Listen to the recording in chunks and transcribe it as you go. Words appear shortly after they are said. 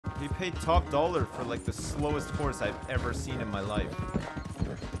He paid top dollar for like the slowest horse I've ever seen in my life.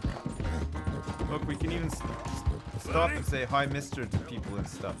 Look, we can even stop and say hi, mister, to people and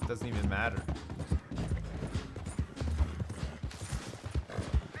stuff. It doesn't even matter.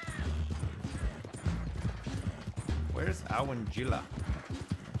 Where's Awangila?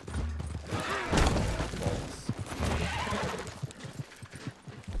 Balls.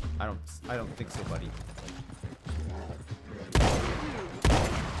 I don't think so, buddy.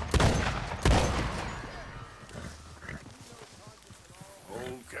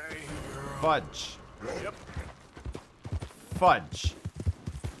 Okay, girl. Fudge. Yep. Fudge.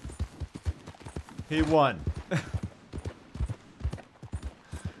 He won.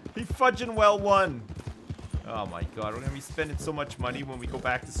 He fudging well won. Oh my god, we're gonna be spending so much money when we go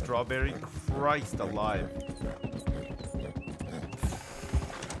back to Strawberry. Christ alive.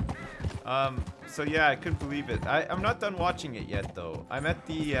 So yeah, I couldn't believe it. I'm not done watching it yet though. I'm at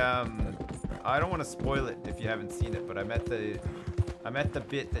the I don't want to spoil it if you haven't seen it, but I'm at the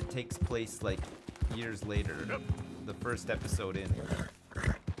bit that takes place like years later. The first episode in,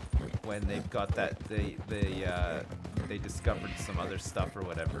 when they've got that they discovered some other stuff or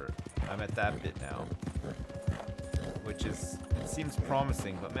whatever. I'm at that bit now, which is, it seems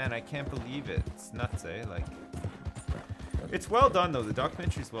promising, but man, I can't believe it. It's nuts, eh? Like, it's well done though. The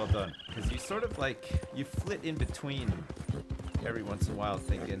documentary's well done, because you sort of like, you flit in between every once in a while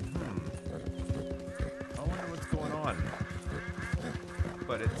thinking, I wonder what's going on.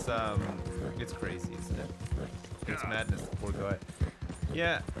 But it's crazy, isn't it? It's madness, the poor guy.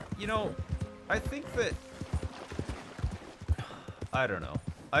 Yeah, you know, I think that, I don't know.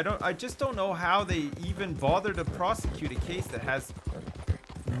 I just don't know how they even bother to prosecute a case that has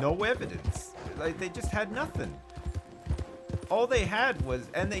no evidence. Like, they just had nothing. All they had was,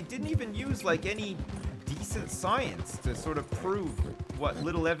 and they didn't even use like any decent science to sort of prove what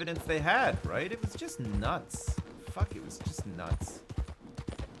little evidence they had, right? It was just nuts. Fuck, it was just nuts.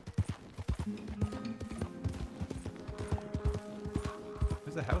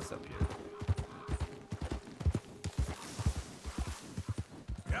 There's a house up here.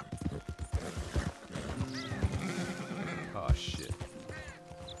 Yeah. Oh shit.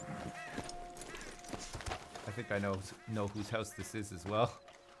 I think I know whose house this is as well.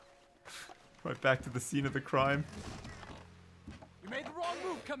 Right back to the scene of the crime. You made the wrong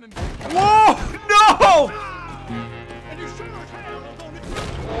move coming back. Whoa! No! And you sure as hell don't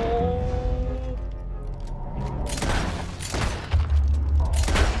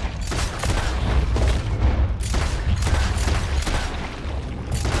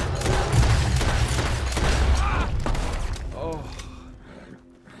Oh.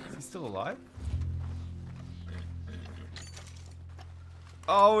 Is he still alive?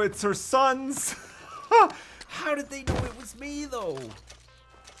 Oh, it's her sons! How did they know it was me, though?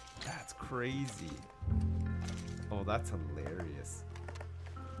 That's crazy. Oh, that's hilarious.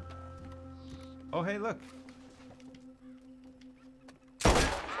 Oh, hey, look.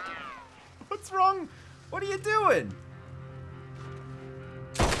 What's wrong? What are you doing?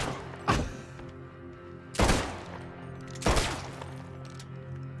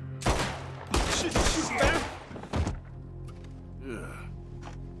 She's back. Ugh.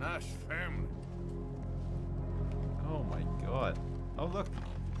 Nice family. Oh my god. Oh look.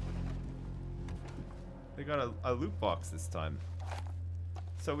 They got a loot box this time.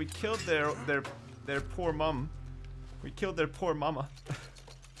 So we killed their poor mum. We killed their poor mama.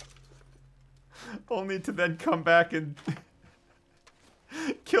 Only to then come back and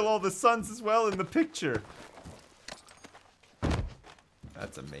kill all the sons as well in the picture.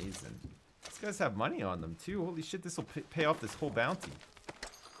 That's amazing. These guys have money on them too. Holy shit, this will pay off this whole bounty.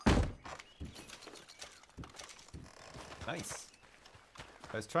 Nice.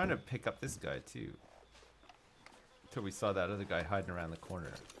 I was trying to pick up this guy too, until we saw that other guy hiding around the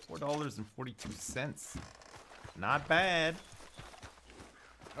corner. $4.42. Not bad.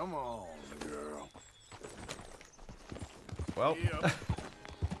 Come on, girl. Well, Yep.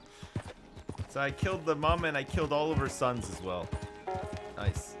 so I killed the mom and I killed all of her sons as well.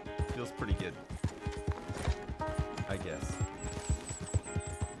 Nice. Feels pretty good, I guess.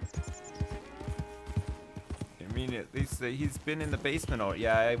 I mean, at least he's been in the basement. Oh,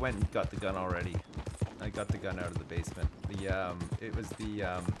 yeah, I went and got the gun already. I got the gun out of the basement. It was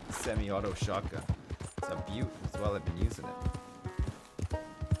the semi-auto shotgun. It's a beaut as well. I've been using it.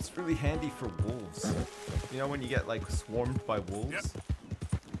 It's really handy for wolves. You know when you get like swarmed by wolves? Yep.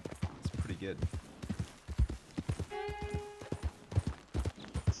 It's pretty good.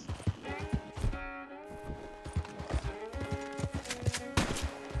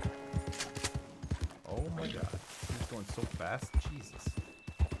 Oh my god. He's going so fast. Jesus.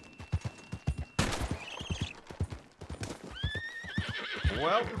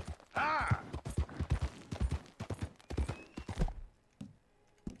 Well. Ah!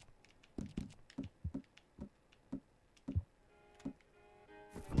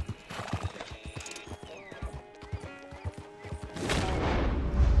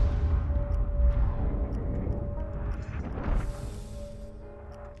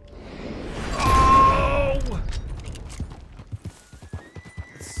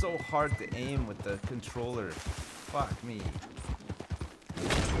 It's so hard to aim with the controller. Fuck me.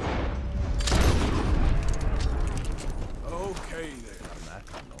 Okay then. On that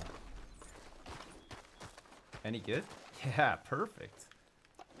tunnel. Any good? Yeah, perfect.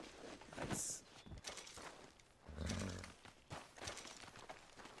 Nice.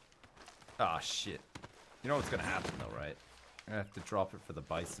 Ah, shit. You know what's gonna happen though, right? I have to drop it for the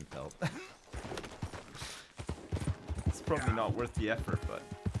bison pelt. It's probably not worth the effort, but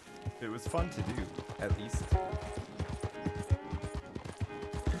it was fun to do, at least.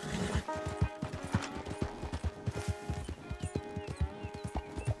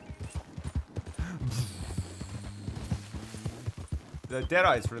 The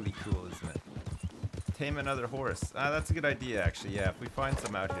Deadeye's really cool, isn't it? Tame another horse. Ah, that's a good idea, actually. Yeah, if we find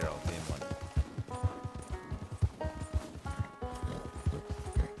some out here, I'll tame one.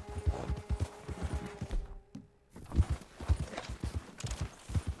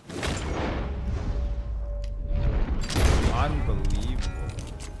 Unbelievable.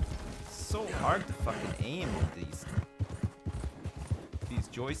 So hard to fucking aim with these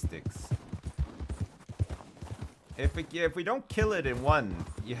joysticks. If we don't kill it in one,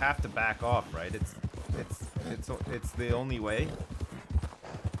 you have to back off, right? It's the only way.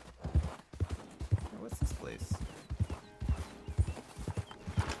 What's this place?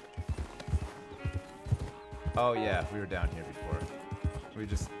 Oh yeah, we were down here before. We've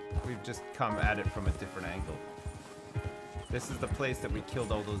just come at it from a different angle. This is the place that we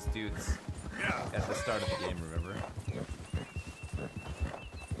killed all those dudes at the start of the game, remember?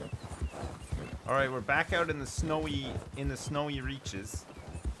 Alright, we're back out in the snowy reaches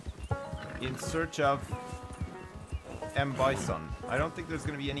in search of M. Bison. I don't think there's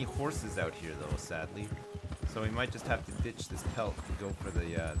gonna be any horses out here though, sadly. So we might just have to ditch this pelt to go for the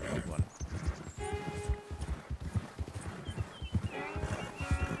big one.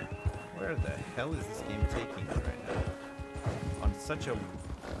 Where the hell is this game taking me right now? On such a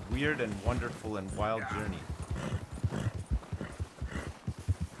weird and wonderful and wild journey.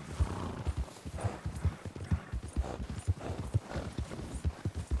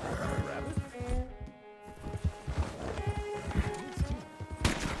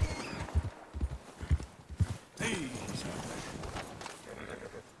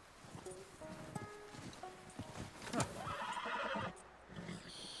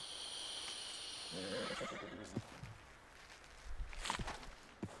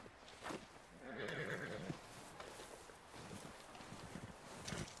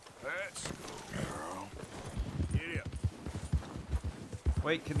 Let's go, girl. Get up.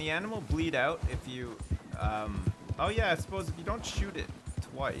 Wait, can the animal bleed out if you, oh yeah, I suppose if you don't shoot it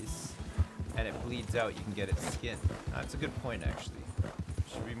twice and it bleeds out, you can get its skin. That's a good point, actually.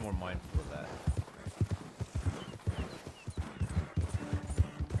 Should be more mindful of that.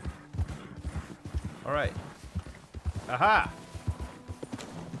 Alright. Aha!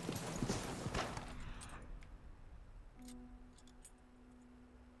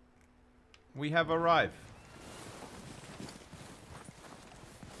 We have arrived.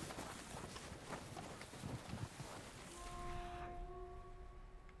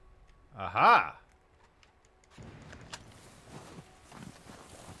 Aha!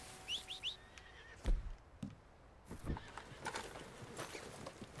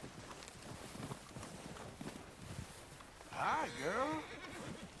 Hi, girl.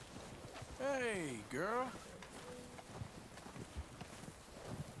 Hey, girl.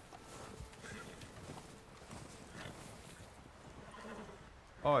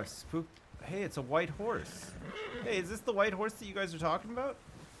 Oh, I've spooked. Hey, it's a white horse. Hey, is this the white horse that you guys are talking about?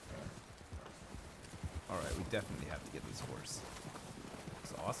 Alright, we definitely have to get this horse.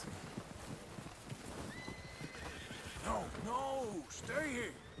 It's awesome. No, stay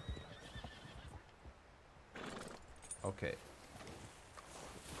here. Okay.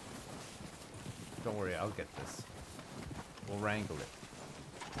 Don't worry, I'll get this. We'll wrangle it.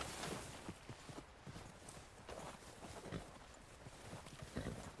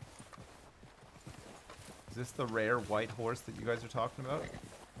 Is this the rare white horse that you guys are talking about?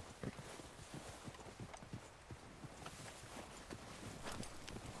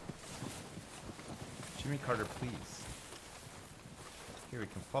 Jimmy Carter, please. Here, we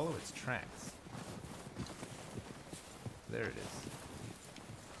can follow its tracks. There it is.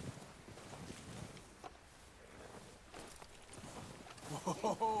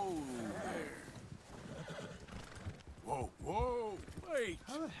 Oh, there. Whoa, whoa, wait.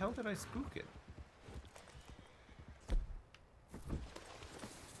 How the hell did I spook it?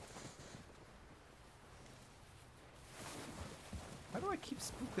 How do I keep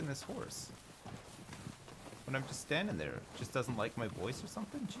spooking this horse? When I'm just standing there, it just doesn't like my voice or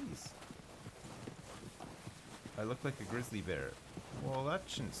something? Jeez. I look like a grizzly bear. Well, that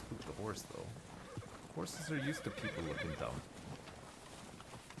shouldn't spook the horse, though. Horses are used to people looking dumb.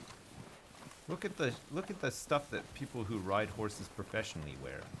 Look at the stuff that people who ride horses professionally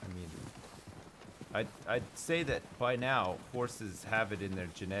wear. I mean, I'd say that by now horses have it in their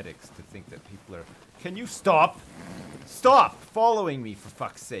genetics to think that people are. Can you stop? Stop following me, for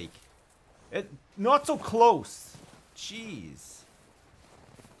fuck's sake! Not so close. Jeez.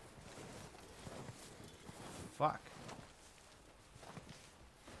 Fuck.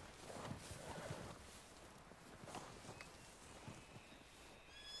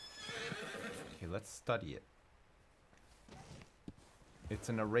 Okay, let's study it. It's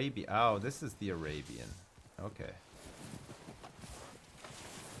an Arabian. Oh, this is the Arabian. Okay.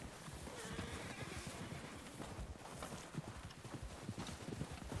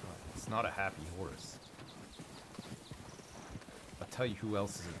 It's not a happy horse. I'll tell you who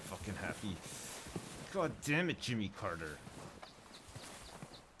else isn't fucking happy. God damn it, Jimmy Carter.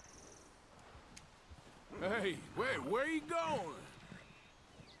 Hey, where you going?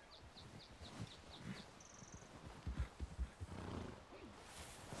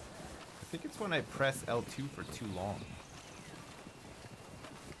 I think it's when I press L2 for too long.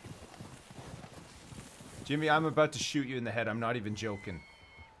 Jimmy, I'm about to shoot you in the head. I'm not even joking.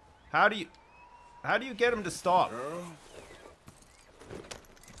 How do you get him to stop? Girl?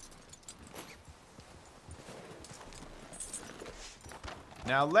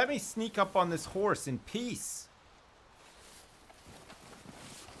 Now let me sneak up on this horse in peace.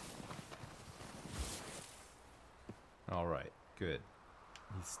 All right, good.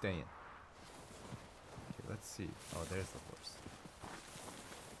 He's staying. Okay, let's see. Oh, there's the horse.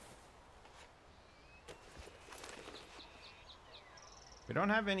 We don't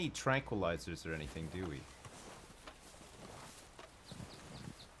have any tranquilizers or anything, do we?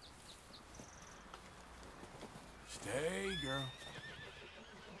 Stay, girl.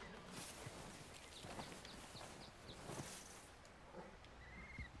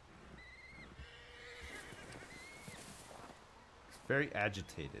 Very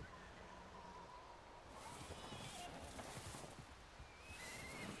agitated.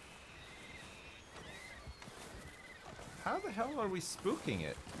 How the hell are we spooking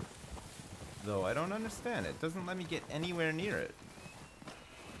it? Though, I don't understand. It doesn't let me get anywhere near it.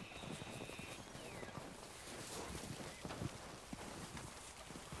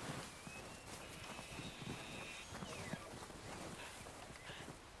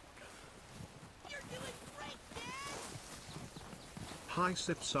 Hi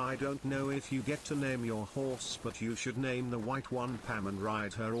Sips, I don't know if you get to name your horse, but you should name the white one Pam and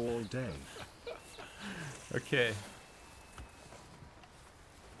ride her all day. Okay.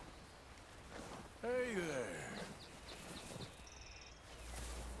 Hey there.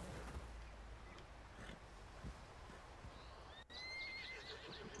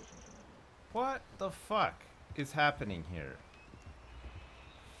 What the fuck is happening here?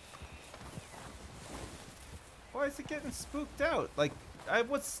 Why is it getting spooked out? Like, I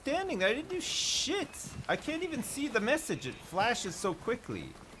was standing there. I didn't do shit. I can't even see the message. It flashes so quickly.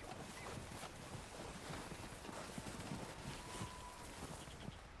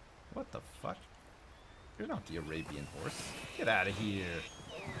 What the fuck? You're not the Arabian horse. Get out of here.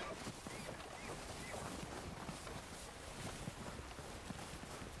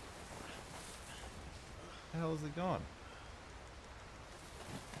 Where the hell is it gone?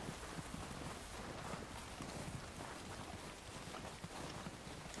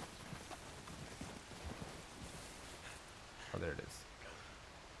 Oh, there it is.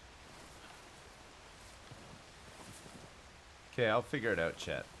 Okay, I'll figure it out,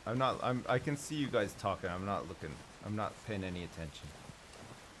 chat. I can see you guys talking. I'm not paying any attention.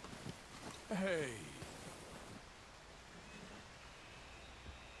 Hey.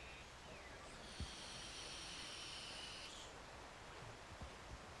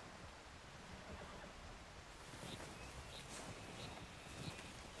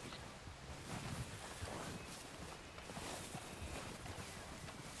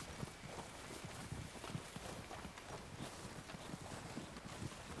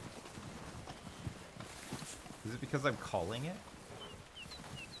 Is it because I'm calling it?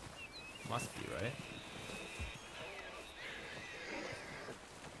 Must be, right?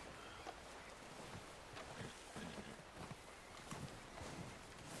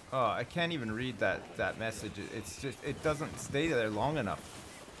 Oh, I can't even read that message. It's just, it doesn't stay there long enough.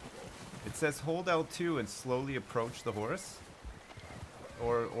 It says hold L2 and slowly approach the horse.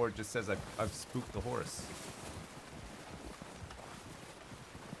 Or it just says I've spooked the horse.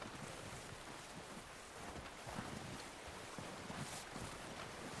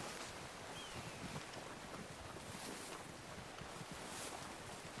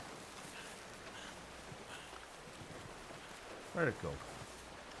 Where'd it go?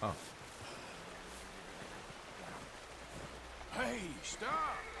 Oh. Hey, stop!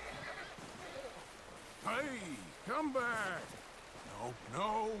 Hey, come back! No,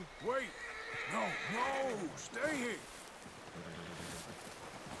 no, wait! No, no, stay here!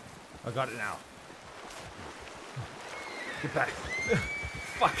 I got it now. Get back.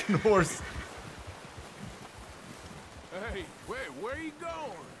 Fucking horse. Hey, where you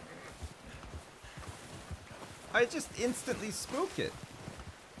going? I just instantly spook it.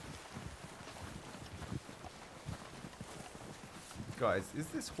 Guys, is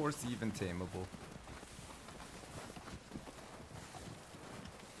this horse even tameable?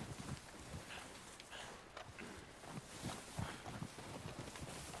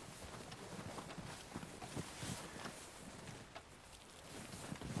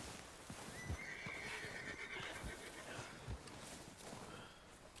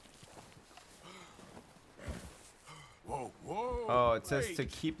 Whoa, whoa! Oh, it says wait. to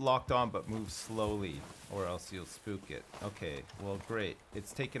keep locked on but move slowly or else you'll spook it. Okay, well great.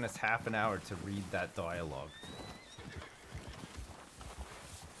 It's taken us half an hour to read that dialogue.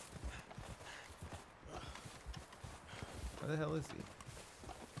 Where the hell is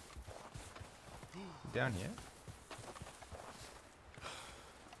he? Down here?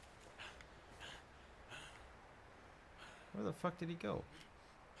 Where the fuck did he go?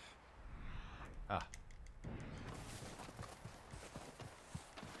 Ah.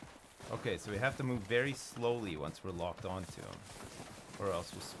 Okay, so we have to move very slowly once we're locked onto him, or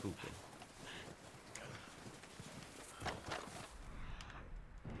else we'll spook him.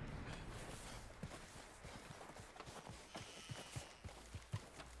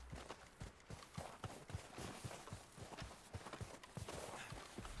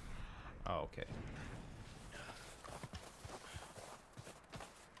 Oh, okay.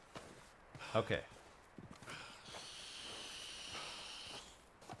 Okay.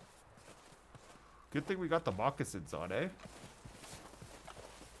 Good thing we got the moccasins on, eh? It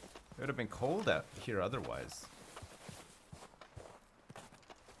would have been cold out here otherwise.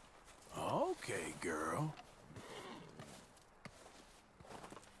 Okay, girl.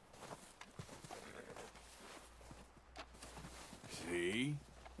 See?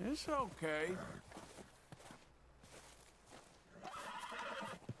 It's okay.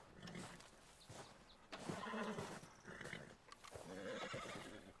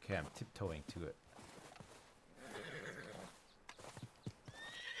 Okay, I'm tiptoeing to it.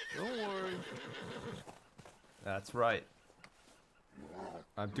 Don't worry. That's right.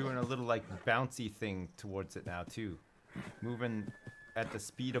 I'm doing a little like bouncy thing towards it now too. Moving at the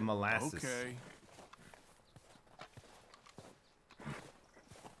speed of molasses. Okay.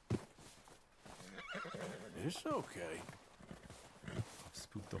 It's okay. I've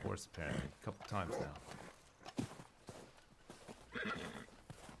spooked the horse apparently a couple times now.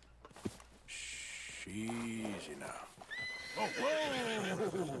 Shh, easy now. Oh,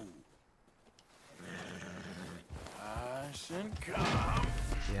 whoa! Nice and calm.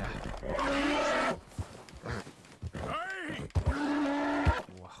 Yeah. Hey!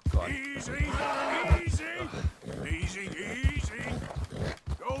 Oh god. Easy, easy, easy, easy.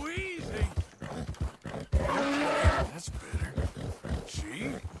 Go easy. That's better. See?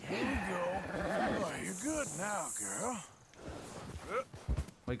 Here we go. Oh, you're good now, girl.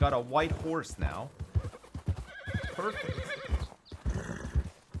 We got a white horse now. Perfect.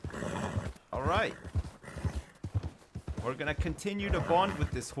 All right. We're gonna continue to bond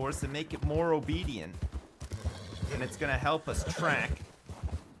with this horse and make it more obedient. And it's gonna help us track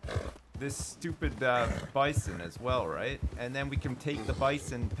this stupid bison as well, right? And then we can take the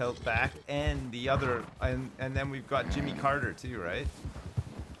bison pelt back and the other, and then we've got Jimmy Carter too, right?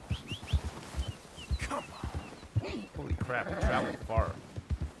 Come on. Holy crap, it traveled far.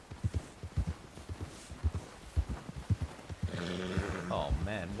 Oh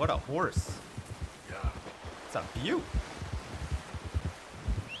man, what a horse. It's a beaut.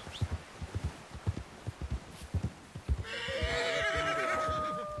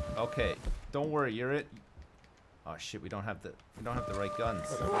 Okay, don't worry, you're it. Oh shit, we don't have the right guns.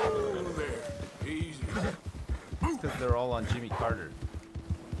 Oh, there. Easy. Because they're all on Jimmy Carter.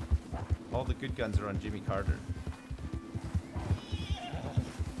 All the good guns are on Jimmy Carter.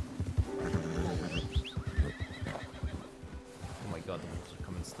 other ones are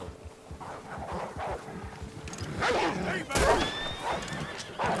coming still. Hey, man!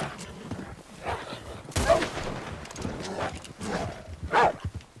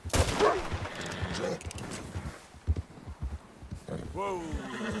 Whoa!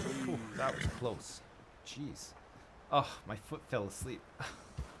 Ooh, that was close. Jeez. Oh, my foot fell asleep.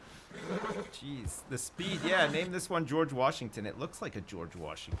 Jeez. The speed. Yeah, name this one George Washington. It looks like a George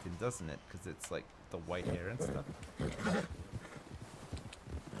Washington, doesn't it? Because it's like the white hair and stuff.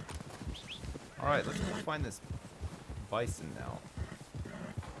 Alright, let's go find this bison now.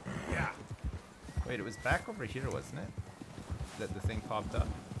 Yeah. Wait, it was back over here, wasn't it? That the thing popped up?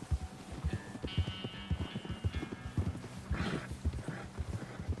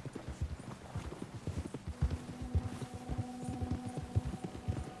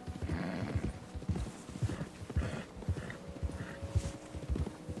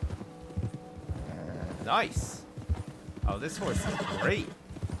 Nice! Oh, this horse is great.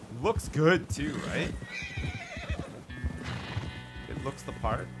 Looks good too, right? It looks the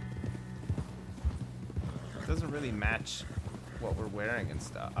part. It doesn't really match what we're wearing and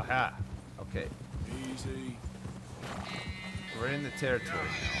stuff. Aha! Okay. Easy. We're in the territory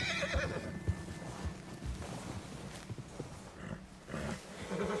now.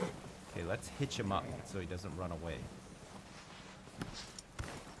 Okay, let's hitch him up so he doesn't run away.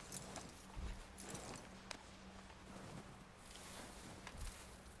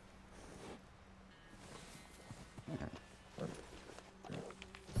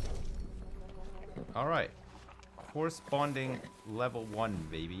 Alright. Horse bonding level 1,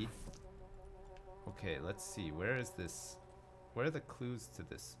 baby. Okay, let's see. Where is this? Where are the clues to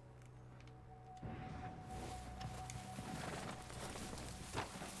this?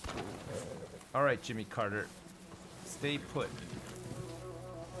 Alright, Jimmy Carter. Stay put.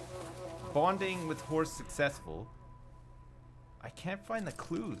 Bonding with horse successful. I can't find the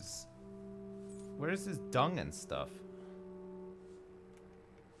clues. Where's his dung and stuff?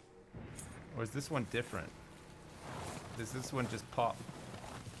 Or is this one different? Does this one just pop?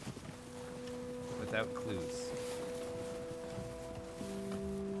 Without clues.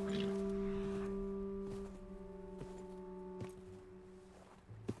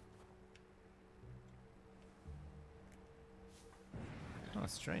 Oh,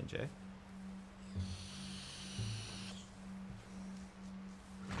 strange, eh?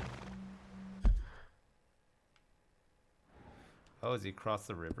 Oh, is he across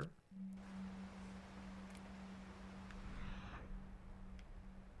the river?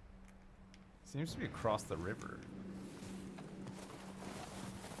 Seems to be across the river.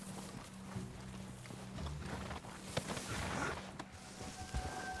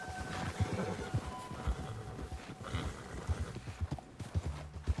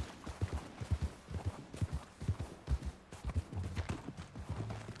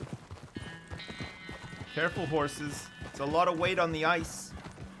 Careful, horses. It's a lot of weight on the ice.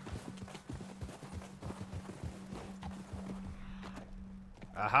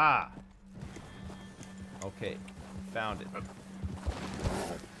 Aha! Okay, found it.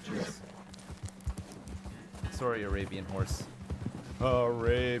 Jeez. Sorry, Arabian horse.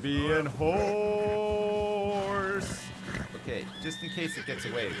 Arabian horse! Okay, just in case it gets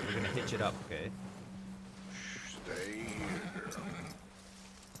away, we're gonna hitch it up, okay? Stay here.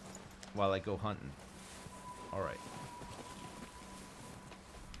 While I go hunting. Alright.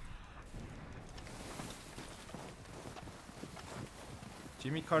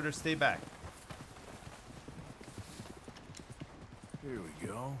 Jimmy Carter, stay back. Here we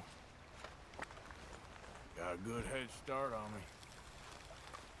go. Got a good head start on me.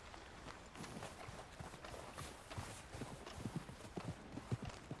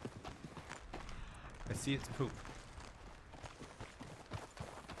 I see its poop.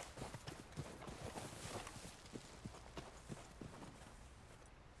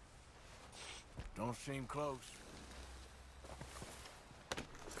 Don't seem close.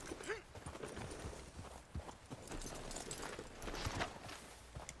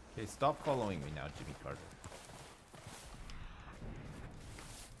 Okay, stop following me now, Jimmy Carter.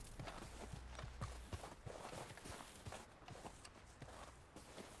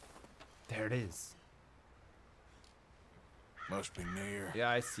 There it is. Must be near. Yeah,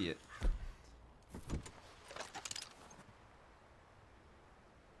 I see it.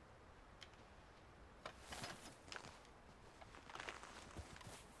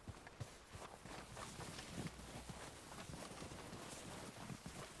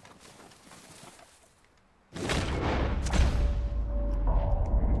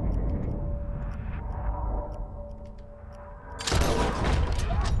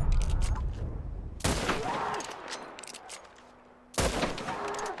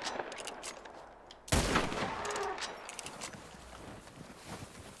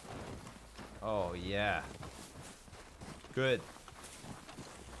 yeah. Good.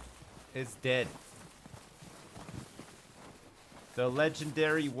 It's dead. The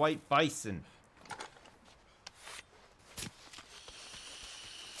legendary white bison.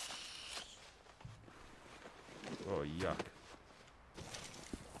 Oh, yuck.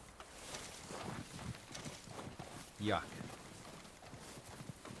 Yuck.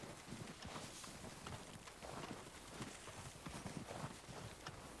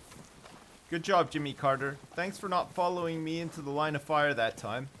 Good job, Jimmy Carter. Thanks for not following me into the line of fire that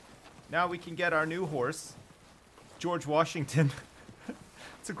time. Now we can get our new horse, George Washington.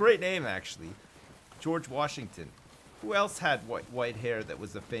 It's a great name, actually. George Washington. Who else had white hair that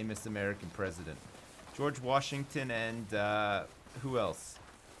was a famous American president? George Washington and, who else?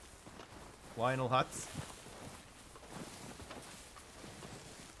 Lionel Hutz?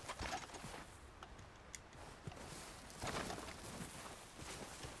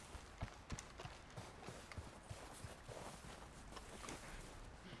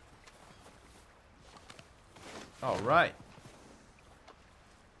 All right.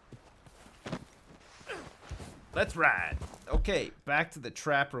 Let's ride. Okay, back to the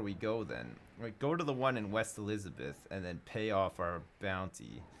trapper we go then. We go to the one in West Elizabeth and then pay off our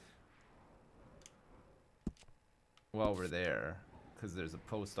bounty while we're there, because there's a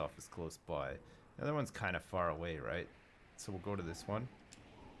post office close by. The other one's kind of far away, right? So we'll go to this one.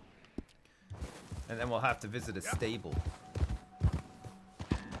 And then we'll have to visit a stable.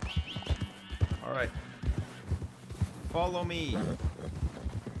 All right. Follow me.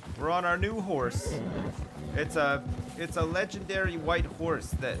 We're on our new horse. It's a legendary white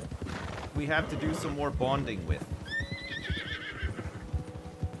horse that we have to do some more bonding with.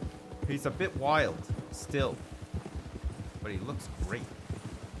 He's a bit wild still, but he looks great.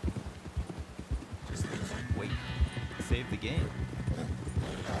 Just wait. Save the game.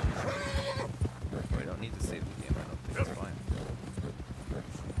 We don't need to save the game. I don't think it's fine.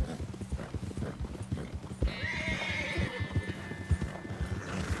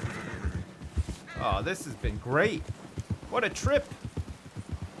 Oh, this has been great. What a trip.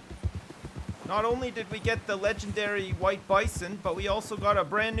 Not only did we get the legendary white bison, but we also got a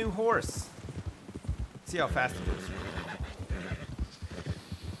brand new horse. See how fast it goes.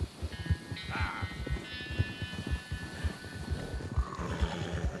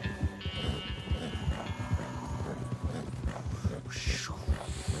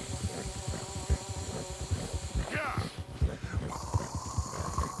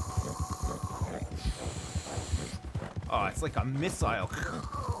 Oh, it's like a missile.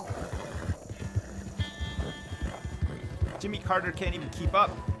 Jimmy Carter can't even keep up.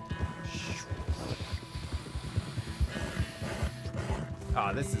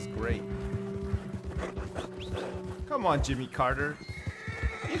 Ah, this is great. Come on, Jimmy Carter.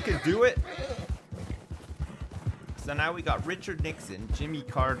 You can do it. So now we got Richard Nixon, Jimmy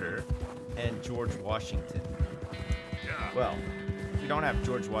Carter, and George Washington. Well, we don't have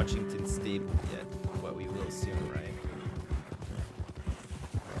George Washington stable yet, but we will soon, right?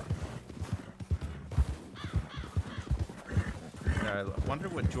 I wonder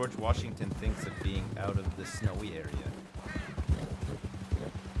what George Washington thinks of being out of the snowy area.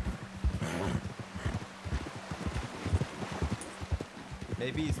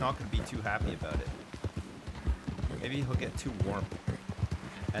 Maybe he's not going to be too happy about it. Maybe he'll get too warm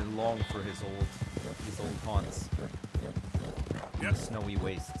and long for his old haunts. The snowy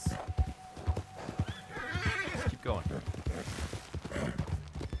wastes. Let's keep going.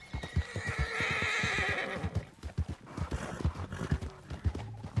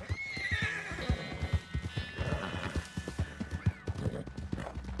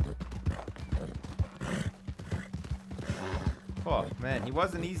 Oh, man, he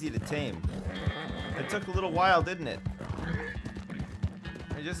wasn't easy to tame. It took a little while, didn't it?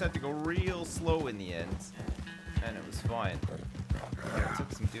 I just had to go real slow in the end, and it was fine. Yeah, it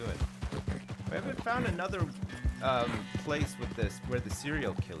took some doing. We haven't found another place with this where the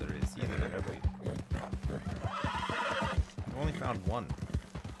serial killer is either, have we? We've only found one.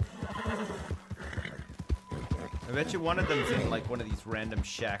 I bet you one of them's in like one of these random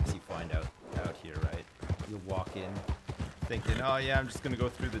shacks you find out here, right? You'll walk in thinking, oh yeah, I'm just gonna go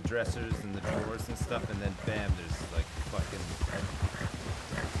through the dressers and the drawers and stuff, and then bam, there's like fucking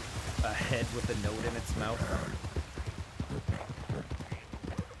a head with a note in its mouth.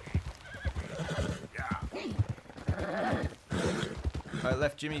 I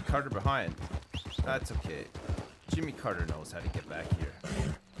left Jimmy Carter behind. That's okay. Jimmy Carter knows how to get back here.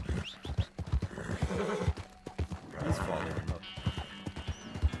 He's following up.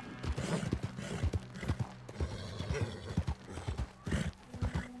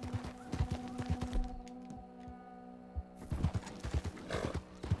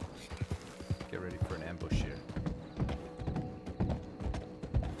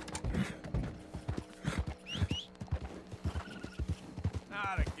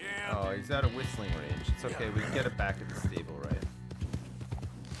 he's out of whistling range. It's okay, we can get it back at the stable, right?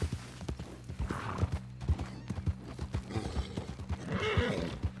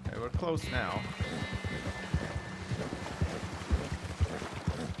 Okay, we're close now.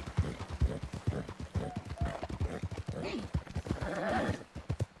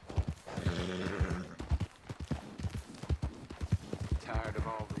 Tired of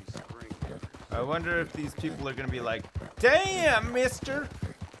all these screamers. I wonder if these people are gonna be like, damn, mister!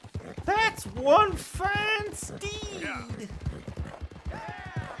 That's one fine steed! Yeah.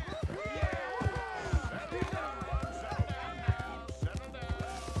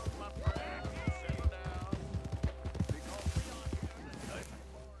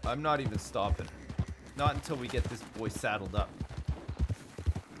 I'm not even stopping. Not until we get this boy saddled up.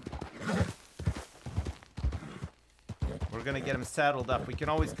 We're gonna get him saddled up. We can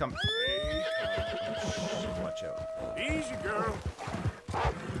always come. Watch out. Easy, girl.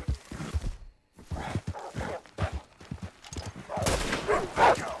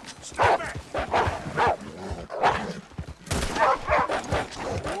 Step back.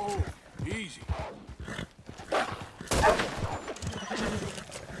 Whoa, easy.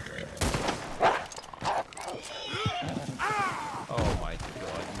 Oh my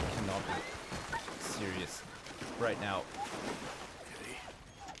god, you cannot be serious right now.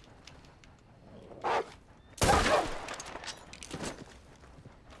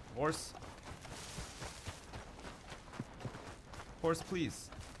 Horse. Horse, please.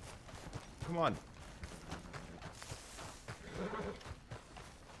 Come on.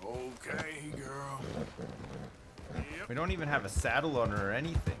 Okay, girl. Yep. We don't even have a saddle on her or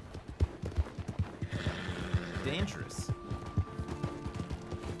anything. Dangerous.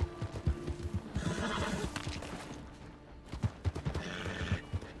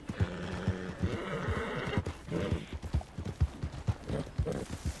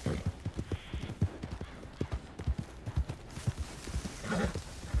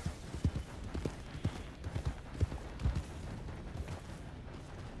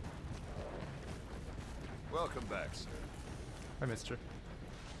 Welcome back, sir. Hi, mister.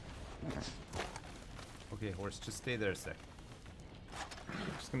 Okay, horse, just stay there a sec.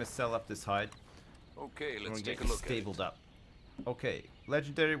 Just gonna sell up this hide. Okay, and let's we'll take get a you look stabled up. Okay,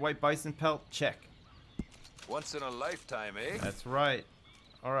 legendary white bison pelt, check. at it. Once in a lifetime, eh? That's right.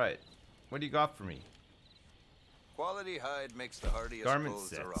 All right, what do you got for me? Quality hide makes the hardiest Garment clothes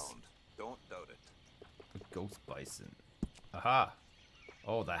sets. around. Don't doubt it. A ghost bison. Aha.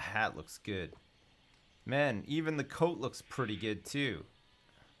 Oh, the hat looks good. Man, even the coat looks pretty good too.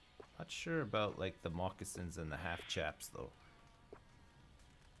 Not sure about like the moccasins and the half chaps though.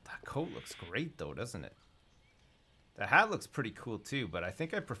 That coat looks great though, doesn't it? The hat looks pretty cool too, but I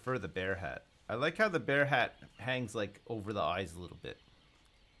think I prefer the bear hat. I like how the bear hat hangs like over the eyes a little bit.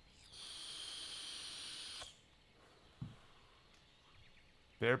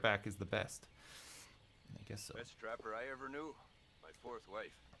 Bareback is the best. I guess so. Best trapper I ever knew. My fourth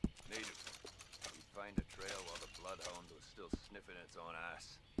wife. Native. He'd find a trail while the bloodhound was still sniffing its own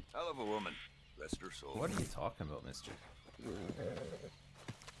ass. Hell of a woman. Rest her soul. What are you talking about, mister?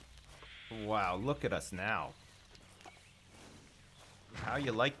 Wow, look at us now. How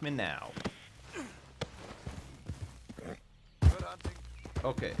you like me now? Good hunting.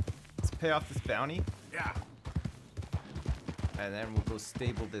 Okay, let's pay off this bounty, Yeah. and then we'll go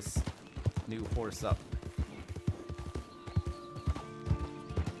stable this new horse up.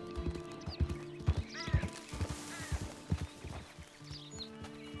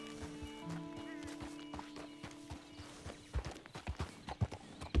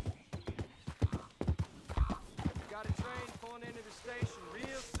 Got a train pulling into the station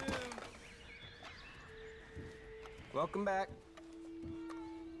real soon. Welcome back.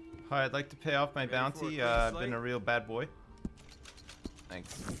 Hi, I'd like to pay off my Ready for bounty. a clean I've slate? been a real bad boy.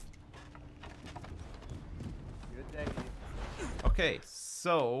 Thanks. Good day. Okay,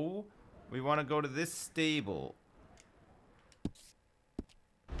 so we want to go to this stable.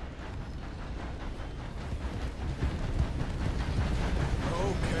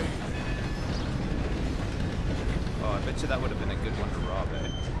 Okay. Oh, I bet you that would have been a good one to rob, eh?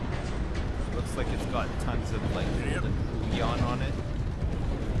 Looks like it's got tons of like golden bouillon on it.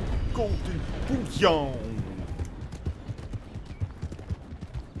 Golden bouillon!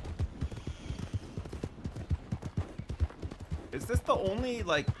 Is this the only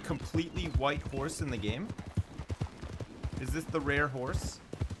like completely white horse in the game? Is this the rare horse?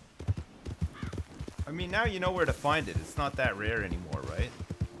 I mean, now you know where to find it. It's not that rare anymore, right?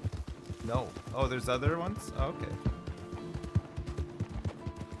 No. Oh, there's other ones? Oh, okay.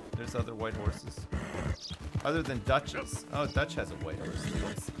 There's other white horses. Other than Dutch's. Oh, Dutch has a white horse.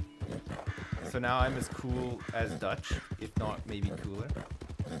 So now I'm as cool as Dutch, if not maybe cooler.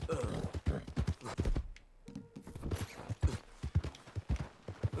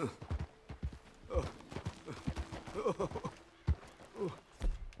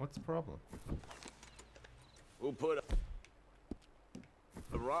 What's the problem? We'll put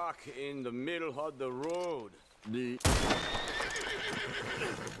a rock in the middle of the road.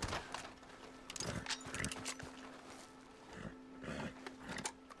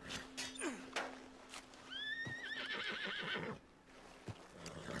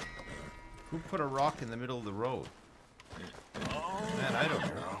 Who put a rock in the middle of the road? Man, I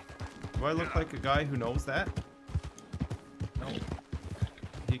don't know. Do I look like a guy who knows that? No.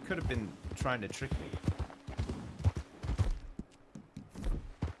 He could have been trying to trick me.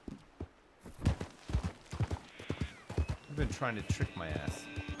 I've been trying to trick my ass.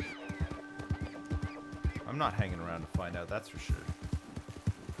 I'm not hanging around to find out, that's for sure.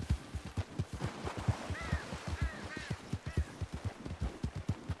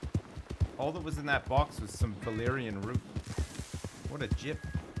 All that was in that box was some valerian root. What a jip.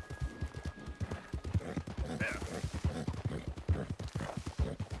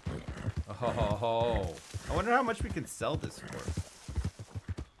 Oh, I wonder how much we can sell this for.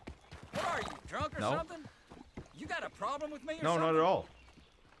 What are you, drunk or No. something? You got a problem with me or No, something? not at all.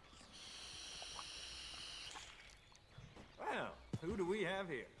 Well, who do we have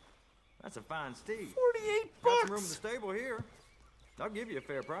here? That's a fine steed. 48 Got some room in the bucks! stable here. I'll give you a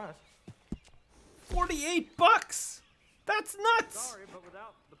fair price. 48 bucks! That's nuts! Sorry, but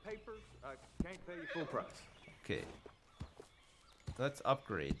without the papers, I can't pay you full price. Okay. Let's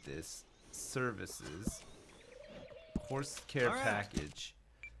upgrade this. Services. Horse care All right. package.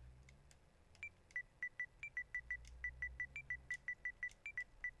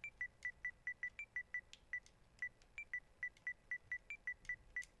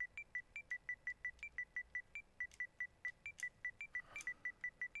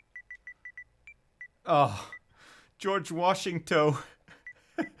 Oh, George Washington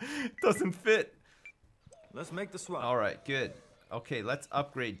doesn't fit. Let's make the swap. All right, good. Okay, let's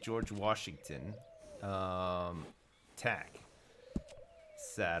upgrade George Washington. Tack.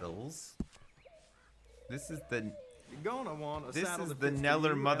 Saddles. This is the You're gonna want a this saddle is that the fits Neller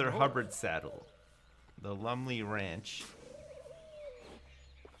you and Mother the horse. Hubbard saddle. The Lumley Ranch.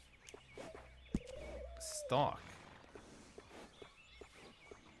 Stock.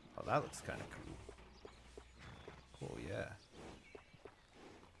 Oh, that looks kind of cool. Oh yeah.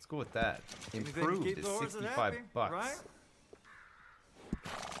 Let's go with that. Anything to Improved keep is the horses 65 happy, bucks. right?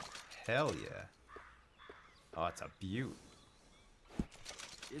 Hell yeah. Oh, it's a beaut.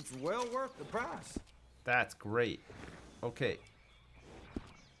 It's well worth the price. That's great. Okay.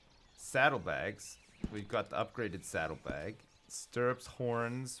 Saddlebags. We've got the upgraded saddlebag. Stirrups,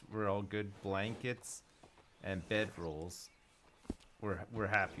 horns, we're all good. Blankets and bedrolls. We're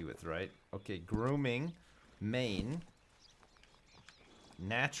happy with, right? Okay, grooming, mane,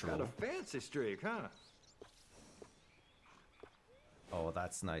 natural. Got a fancy streak, huh? Oh,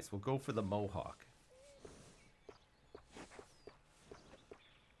 that's nice. We'll go for the mohawk.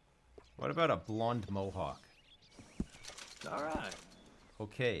 What about a blonde mohawk? All right.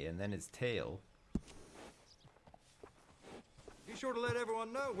 Okay, and then his tail. Be sure to let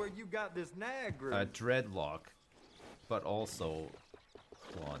everyone know where you got this nag group. A dreadlock, but also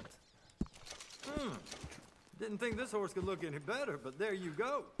blonde. Didn't think this horse could look any better, but there you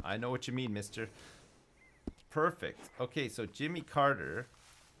go. I know what you mean, mister. Perfect. Okay, so Jimmy Carter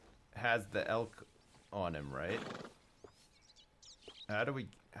has the elk on him, right? How do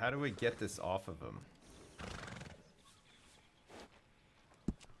we get this off of him?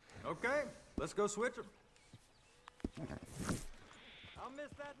 Okay, let's go switch them. I'll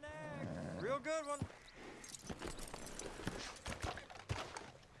miss that nag. Real good one.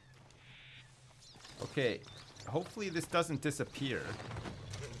 Okay, hopefully this doesn't disappear.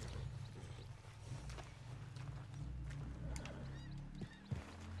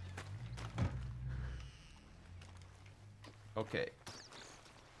 Okay.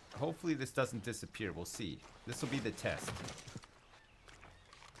 Hopefully this doesn't disappear. We'll see. This will be the test.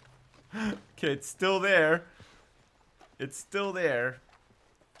 Okay, it's still there. It's still there.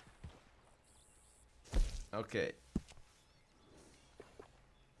 Okay.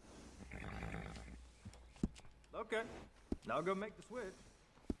 Okay, now I'll go make the switch.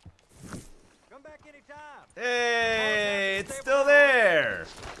 Come back anytime. Hey, it's still there.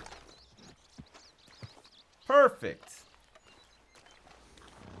 Perfect.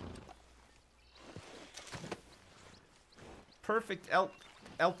 Perfect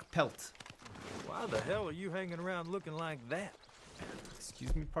elk pelt. Why the hell are you hanging around looking like that?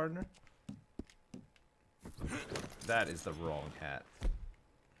 Excuse me, partner. That is the wrong hat.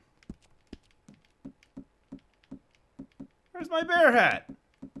 Where's my bear hat?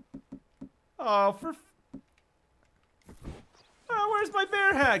 Oh, where's my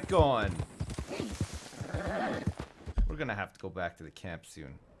bear hat gone? We're gonna have to go back to the camp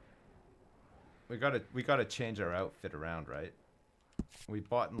soon. We gotta change our outfit around, right? We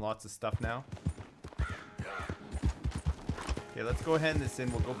bought lots of stuff now. Okay, let's go hand this in.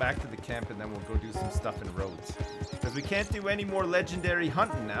 We'll go back to the camp and then we'll go do some stuff in Rhodes. Because we can't do any more legendary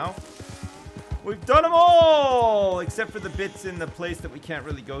hunting now. We've done them all! Except for the bits in the place that we can't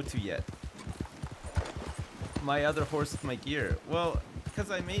really go to yet. My other horse with my gear. Well,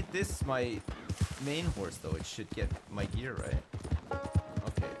 because I made this my main horse, though, it should get my gear right.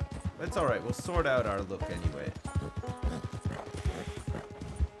 Okay. That's alright. We'll sort out our look anyway.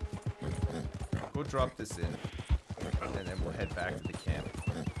 Go drop this in. And then we'll head back to the camp.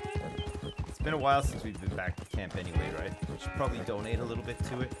 It's been a while since we've been back to camp anyway, right? We should probably donate a little bit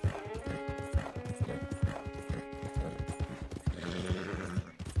to it.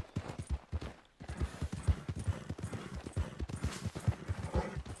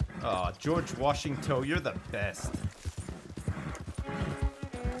 Oh, George Washington, you're the best.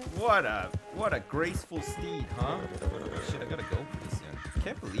 What a graceful steed, huh? Shit, I gotta go pretty soon. I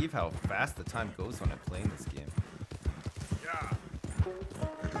can't believe how fast the time goes when I'm playing this game.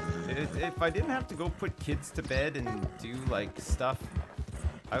 If I didn't have to go put kids to bed and do like stuff,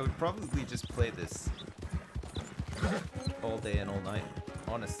 I would probably just play this all day and all night.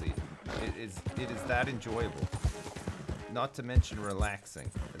 Honestly, it is that enjoyable. Not to mention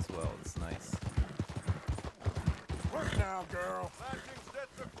relaxing as well. It's nice. Work now, girl. Matching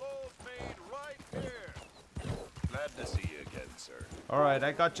sets of clothes made right here. Glad to see you again, sir. All right,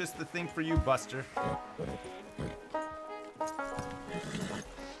 I got just the thing for you, Buster.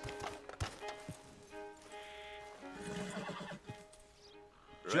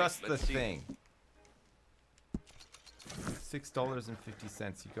 Just the thing.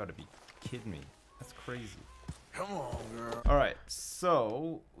 $6.50. You gotta be kidding me. That's crazy. Come on, girl. Alright,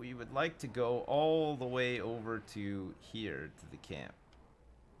 so we would like to go all the way over to here to the camp.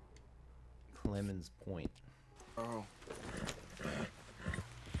 Clemens Point. Oh.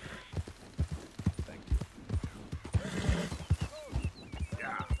 Thank you.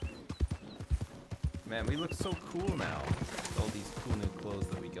 Yeah. Man, we look so cool now. With all these cool new clothes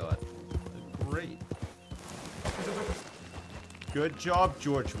that we got. They're great. Good job,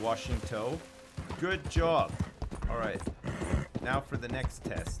 George Washington. Good job. Alright. Now for the next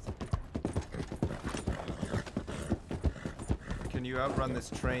test. Can you outrun this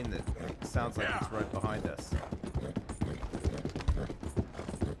train that sounds like it's right behind us?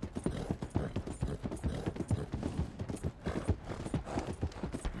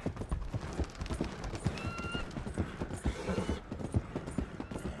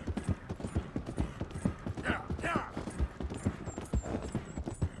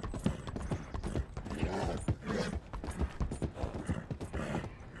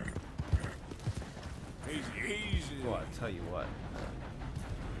 Well, I'll tell you what.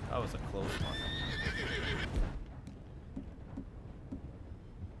 That was a close one.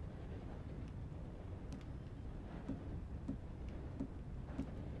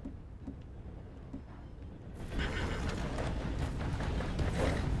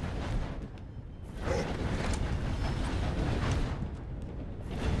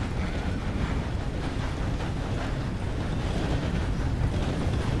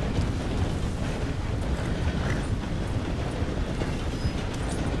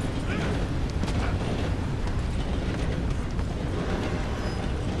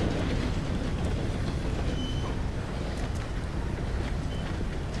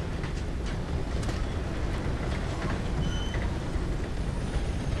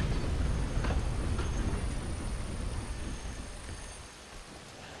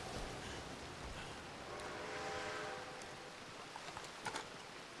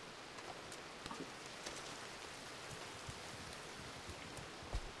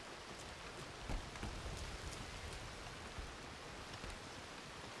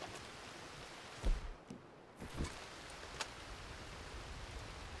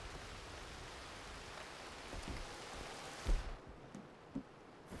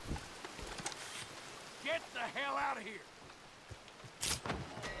 Get the hell out of here!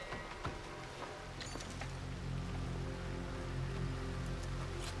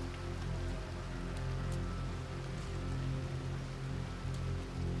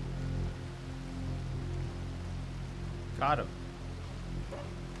 Got him. Ooh,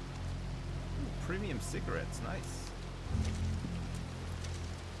 premium cigarettes, nice.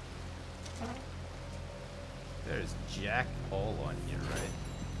 There's Jack all on here, right?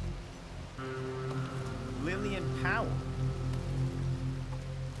 Lillian Powell.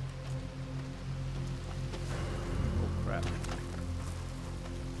 Oh crap.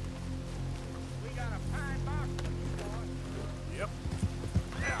 We got a pine box for you, boy. Yep.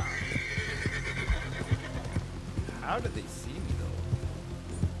 How did they see me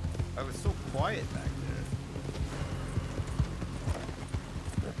though? I was so quiet back there.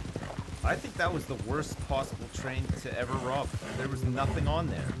 I think that was the worst possible train to ever rob. There was nothing on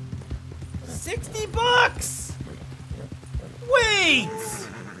there. 60 bucks! Wait!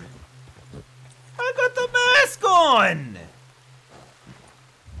 I got the mask on!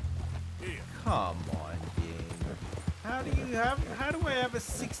 Come on, game. How do I have a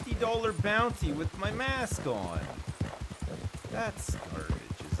 $60 bounty with my mask on? That's garbage,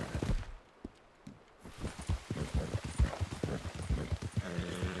 isn't it?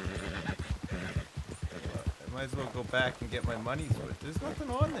 I might as well go back and get my money's worth. There's nothing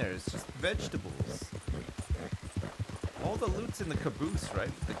on there. It's just vegetables. All the loot's in the caboose,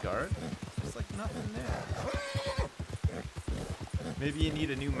 right? The guard? There's like nothing there. Maybe you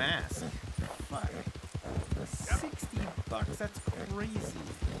need a new mask. Fuck. 60 bucks, that's crazy.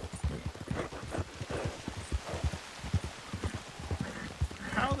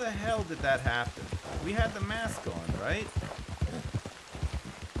 How the hell did that happen? We had the mask on, right?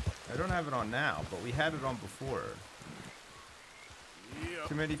 I don't have it on now, but we had it on before. Yep.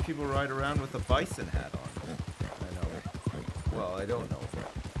 Too many people ride around with a bison hat on. I know. Well, I don't know.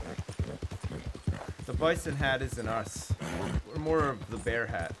 The bison hat isn't us. We're more of the bear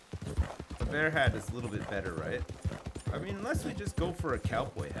hat. The bear hat is a little bit better, right? I mean, unless we just go for a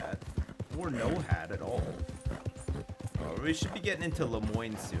cowboy hat. Or no hat at all. Oh, we should be getting into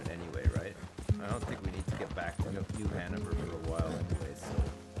Lemoyne soon anyway, right? I don't think we need to get back to New Hanover for a while anyway, so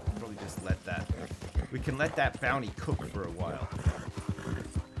we'll probably just let that... We can let that bounty cook for a while.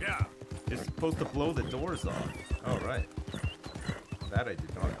 Yeah. You're supposed to blow the doors off. Oh, right. That I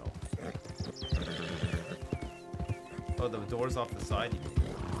did not know. Oh, the doors off the side, you mean?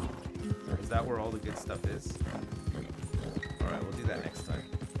 Is that where all the good stuff is? Alright, we'll do that next time.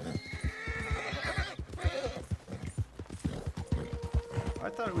 I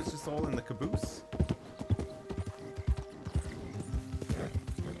thought it was just all in the caboose.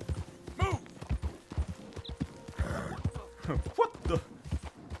 Move. What the?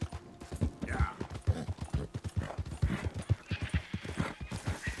 Yeah.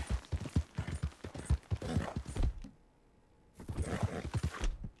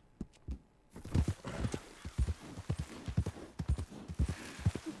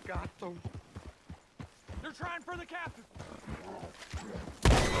 Got them. They're trying for the captain.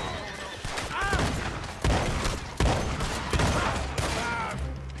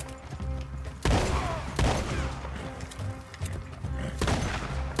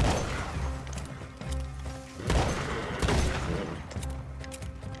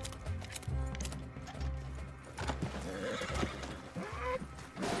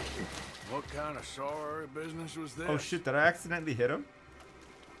 What kind of sorry business was this? Oh shit, did I accidentally hit him?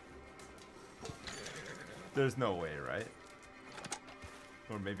 There's no way, right?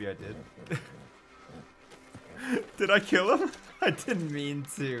 Or maybe I did. Did I kill him? I didn't mean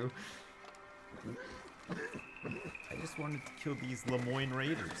to. I just wanted to kill these Lemoyne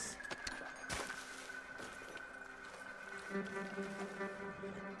Raiders.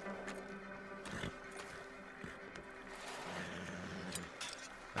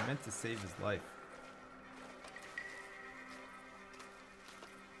 I meant to save his life.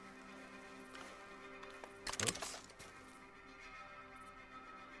 Oops.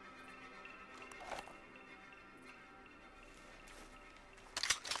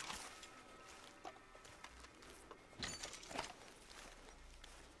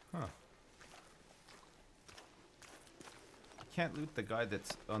 Huh. Can't loot the guy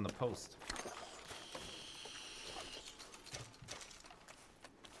that's on the post.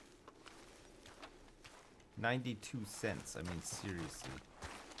 $0.92. I mean, seriously.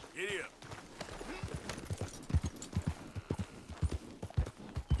 Giddy up.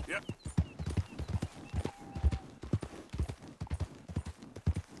 Yep.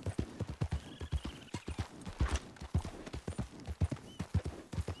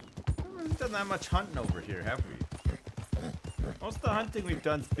 We haven't done that much hunting over here, have we? Most of the hunting we've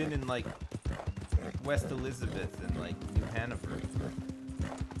done's been in, like, West Elizabeth and, like, New Hanover.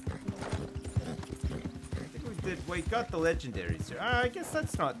 I think we did... Wait, got the legendaries here. I guess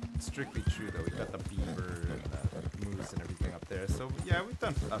that's not strictly true, though. We got the beaver and the moose and everything up there. So, yeah, we've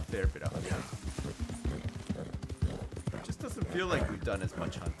done a fair bit of hunting. It just doesn't feel like we've done as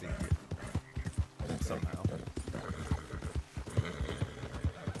much hunting here. Somehow.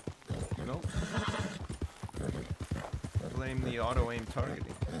 Nope. Blame the auto-aim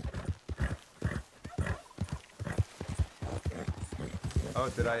targeting. Oh,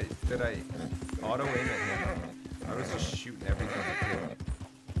 did I auto-aim at him? I was just shooting everything I could.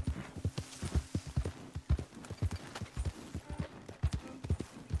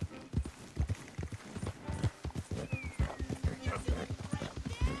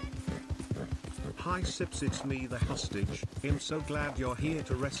 Hi Sips, it's me the hostage. I'm so glad you're here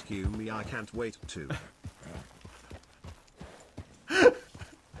to rescue me, I can't wait to.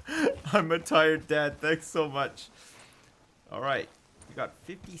 I'm a tired dad, thanks so much. Alright, we got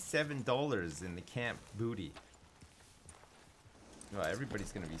 $57 in the camp booty. Oh,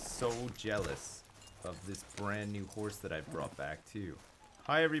 everybody's gonna be so jealous of this brand new horse that I brought back too.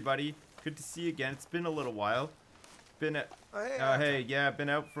 Hi everybody, good to see you again. It's been a little while. Been a hey, yeah, I've been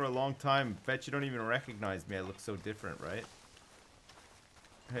out for a long time. Bet you don't even recognize me. I look so different, right?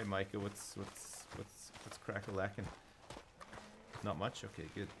 Hey Micah, what's crack-a-lackin'? Not much? Okay,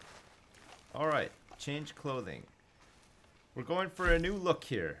 good. Alright, change clothing. We're going for a new look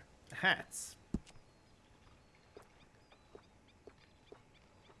here. Hats.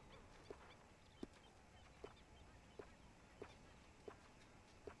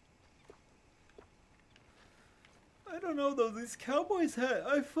 I don't know though, these Cowboys hat,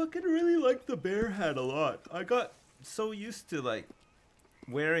 I fucking really like the bear hat a lot. I got so used to like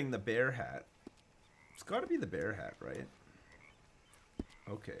wearing the bear hat. It's gotta be the bear hat, right?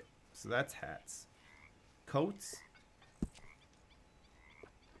 Okay, so that's hats. Coats.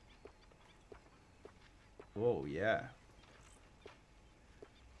 Whoa, yeah.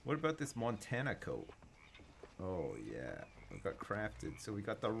 What about this Montana coat? Oh yeah, we got crafted. So we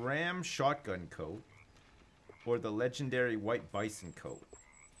got the Ram shotgun coat. Or the legendary white bison coat.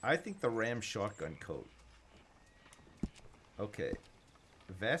 I think the Ram shotgun coat. Okay.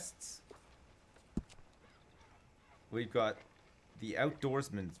 Vests. We've got the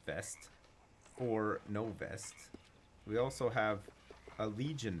outdoorsman's vest. Or no vest. We also have a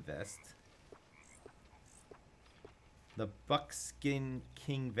Legion vest. The buckskin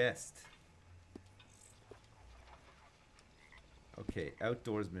king vest. Okay,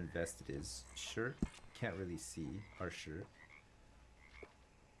 outdoorsman vest it is. Shirt. Can't really see our shirt.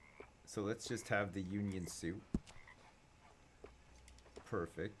 So let's just have the Union suit.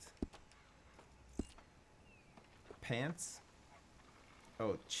 Perfect. Pants.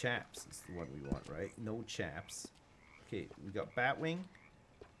 Oh, chaps is the one we want, right? No chaps. Okay, we got Batwing.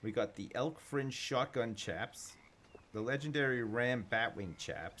 We got the Elk Fringe shotgun chaps. The legendary Ram Batwing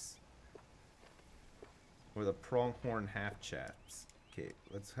chaps. Or the Pronghorn half chaps. Okay,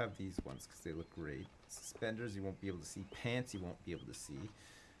 let's have these ones because they look great. Suspenders you won't be able to see. Pants you won't be able to see.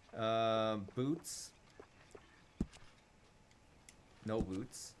 Boots. No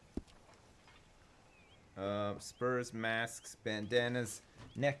boots. Spurs, masks, bandanas,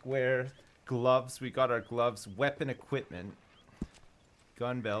 neckwear, gloves. We got our gloves. Weapon equipment.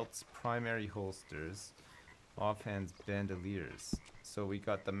 Gun belts, primary holsters, offhands, bandoliers. So we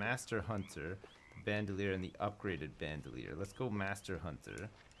got the Master Hunter, the bandolier, and the upgraded bandolier. Let's go Master Hunter.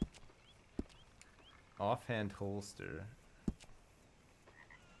 Offhand holster.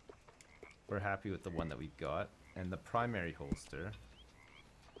 We're happy with the one that we've got. And the primary holster.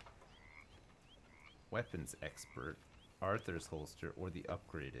 Weapons expert. Arthur's holster or the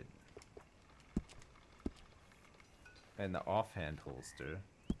upgraded. And the offhand holster.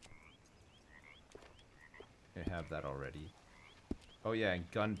 I have that already. Oh yeah, and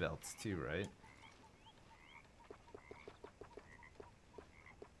gun belts too, right?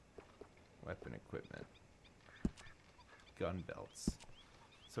 Weapon equipment. Gun belts.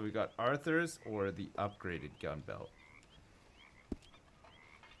 So we got Arthur's or the upgraded gun belt.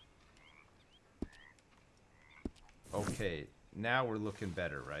 Okay, now we're looking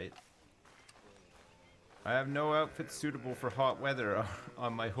better, right? I have no outfit suitable for hot weather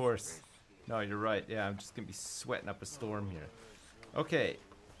on my horse. No, you're right. Yeah, I'm just gonna be sweating up a storm here. Okay.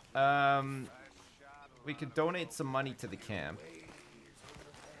 We could donate some money to the camp.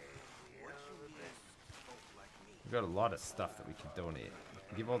 We've got a lot of stuff that we could donate.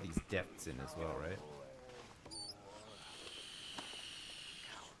 Give all these debts in as well, right?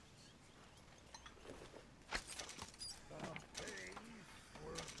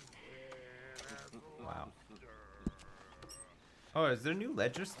 Wow. Oh, is there new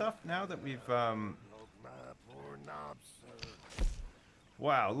ledger stuff now that we've,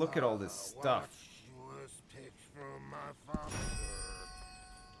 Wow, look at all this stuff.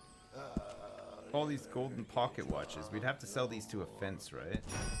 All these golden pocket watches. We'd have to sell these to a fence, right?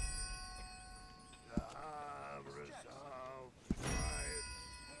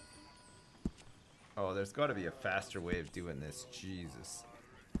 there's got to be a faster way of doing this. Jesus.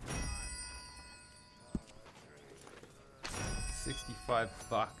 65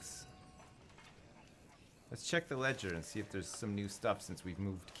 bucks. Let's check the ledger and see if there's some new stuff since we've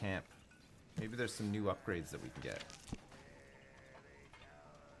moved camp. Maybe there's some new upgrades that we can get.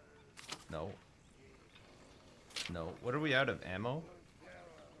 No. No. What are we out of? Ammo?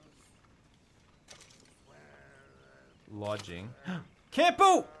 Lodging.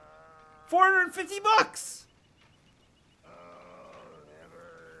 Campo! 450 bucks!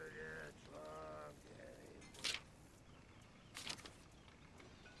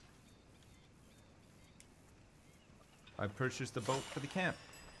 I purchased a boat for the camp.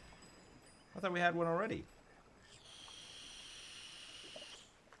 I thought we had one already.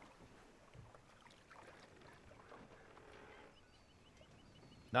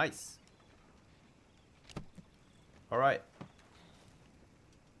 Nice. All right.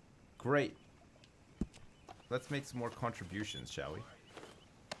 Great. Let's make some more contributions, shall we?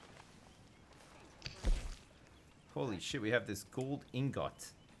 Holy shit, we have this gold ingot.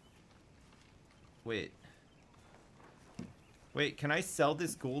 Wait. Wait, can I sell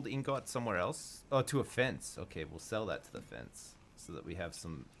this gold ingot somewhere else? Oh, to a fence. Okay, we'll sell that to the fence so that we have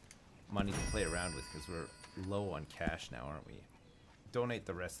some money to play around with because we're low on cash now, aren't we? Donate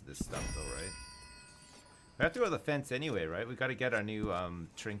the rest of this stuff though, right? We have to go to the fence anyway, right? We got to get our new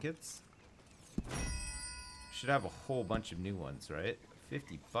trinkets. Should have a whole bunch of new ones, right?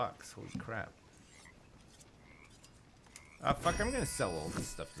 50 bucks. Holy crap. Ah, fuck, I'm gonna sell all this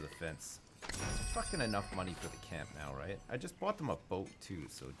stuff to the fence. It's fucking enough money for the camp now, right? I just bought them a boat too,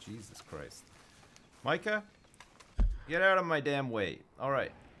 so Jesus Christ. Micah, get out of my damn way.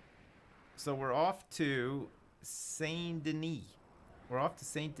 Alright. So we're off to Saint Denis. We're off to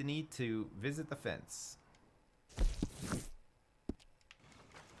Saint Denis to visit the fence.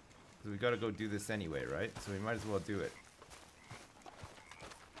 We gotta go do this anyway, right? So we might as well do it.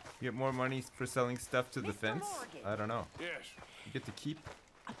 Get more money for selling stuff to the fence? I don't know. Yes. You get to keep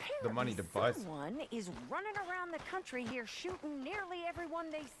Apparently the money to buy. Someone is running around the country here shooting nearly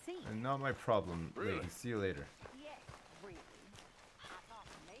everyone they see. And not my problem, Really? lady. See you later. Yes, really. I thought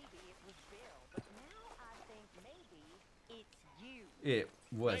maybe it was Bill, but now I think maybe it's you. It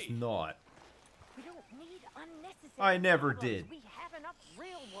was not. We don't need unnecessary I never problems. did. We have enough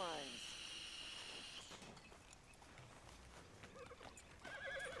real ones.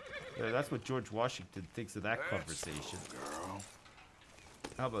 Yeah, that's what George Washington thinks of that conversation.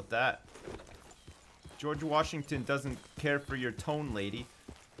 How about that? George Washington doesn't care for your tone, lady.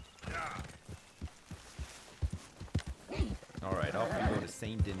 Alright, off we go to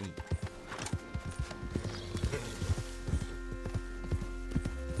Saint Denis.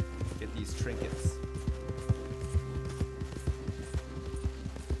 Get these trinkets.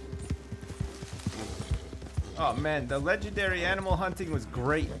 Oh man, the legendary animal hunting was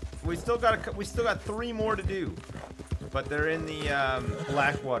great. We still got 3 more to do, but they're in the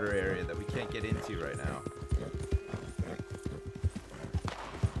Blackwater area that we can't get into right now.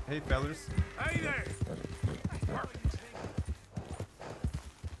 Hey, fellers. Hey there!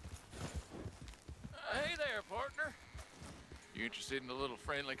 Hey there, partner. You interested in a little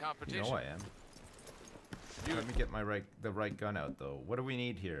friendly You competition? know I am. Let me get the right gun out though. What do we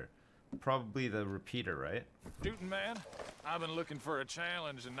need here? Probably the repeater, right? Shooting man? I've been looking for a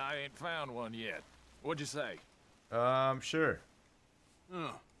challenge and I ain't found one yet. What'd you say? Sure.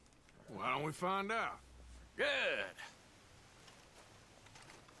 Oh. Why don't we find out? Good.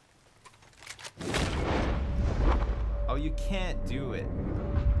 Oh, you can't do it.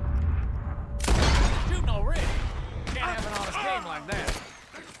 Shooting already? Can't have an honest game like that.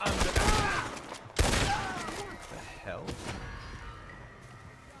 What the hell?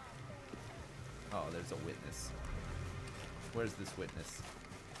 Oh, there's a witness. Where's this witness?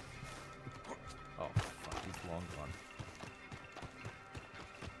 Oh, fuck, he's long gone.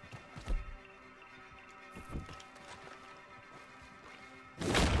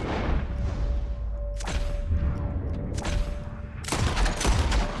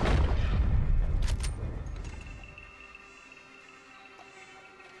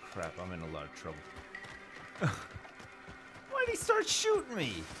 Crap, I'm in a lot of trouble. Why'd he start shooting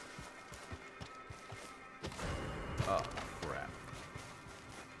me? Oh, crap.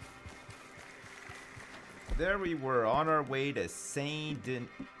 There we were, on our way to Saint Denis.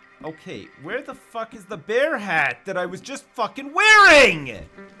 Okay, where the fuck is the bear hat that I was just fucking wearing?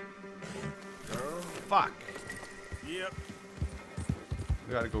 Fuck. Yep.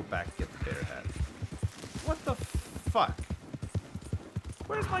 We gotta go back and get the bear hat. What the fuck?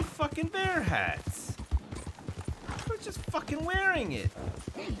 Where's my fucking bear hat? I was just fucking wearing it.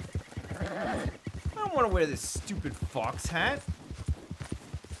 don't want to wear this stupid fox hat.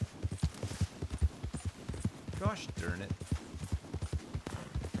 Gosh darn it.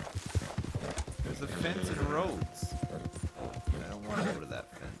 There's a fence and roads. I don't want to go to that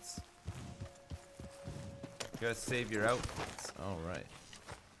fence. You gotta save your outfits. Alright.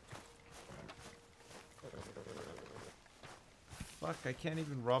 Fuck, I can't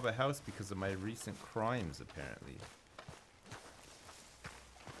even rob a house because of my recent crimes, apparently.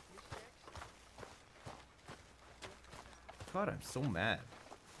 God, I'm so mad.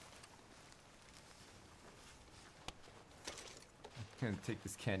 I'm gonna take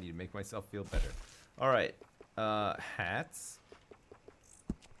this candy to make myself feel better. Alright. Hats.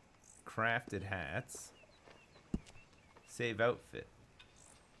 Crafted hats. Save outfit.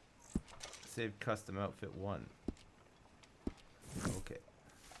 Save custom outfit 1. Okay.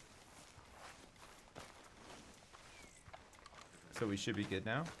 So we should be good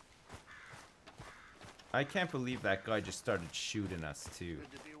now? I can't believe that guy just started shooting us too.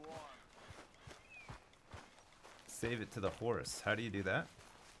 Save it to the horse. How do you do that?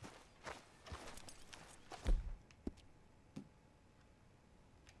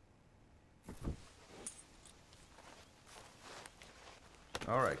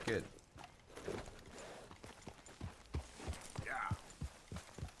 Alright, good.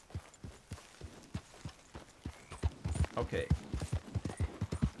 Okay.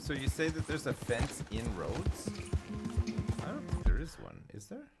 So you say that there's a fence in roads? I don't think there is one. Is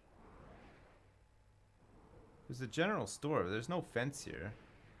there? There's a general store. There's no fence here.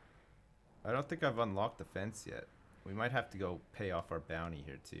 I don't think I've unlocked the fence yet. We might have to go pay off our bounty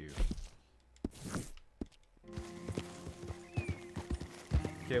here too.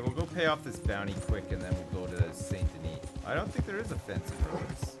 Okay, we'll go pay off this bounty quick and then we'll go to Saint Denis. I don't think there is a fence in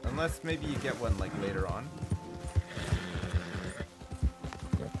roads. Unless maybe you get one like later on.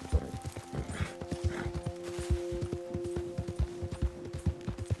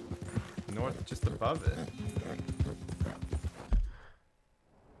 North just above it.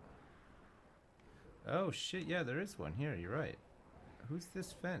 Oh shit, yeah, there is one here, you're right. Who's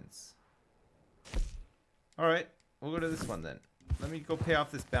this fence? Alright, we'll go to this one then. Let me go pay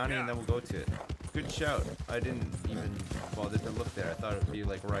off this bounty and then we'll go to it. Good shout. I didn't even bother to look there. I thought it would be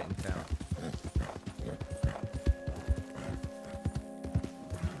like right in town.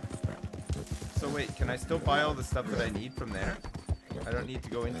 So wait, can I still buy all the stuff that I need from there? I don't need to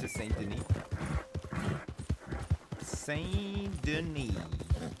go into Saint Denis. Saint Denis.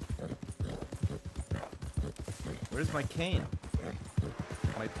 Where's my cane?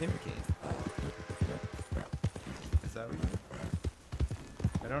 My pimp cane. Is that what you...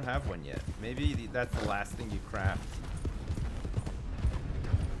 I don't have one yet. Maybe that's the last thing you craft.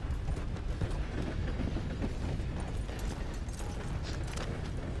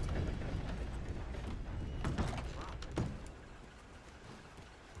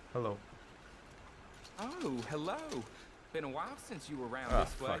 Hello. Oh, hello. Been a while since you were around Oh,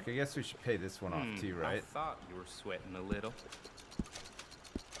 this way. fuck. I guess we should pay this one off too, right? I thought you were sweating a little.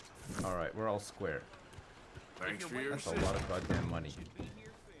 Alright, we're all square. Thanks for your That's a lot of goddamn money.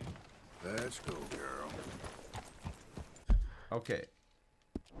 Let's go, girl. Okay.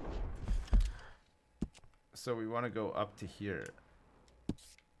 So we want to go up to here.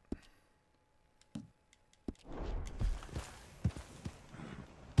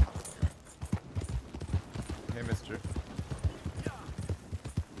 Hey, mister.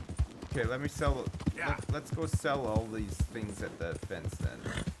 Okay, let me sell... Let's go sell all these things at the fence then.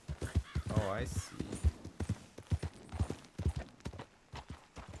 Oh, I see.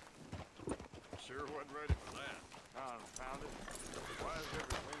 Sure wasn't ready for that. Confound it. Why is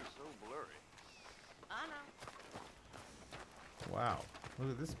everything so blurry? I know. Wow. Look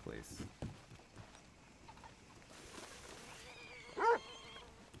at this place.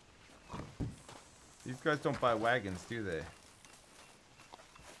 These guys don't buy wagons, do they?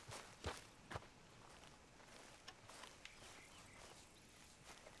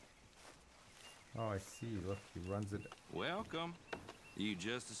 Oh, I see. Look, he runs it. Welcome. You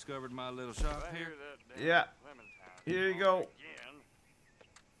just discovered my little shop I hear here? that damn Yeah. Clementine Here you song go. again.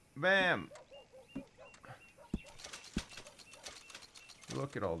 Bam!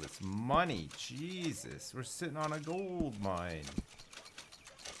 Look at all this money. Jesus, we're sitting on a gold mine.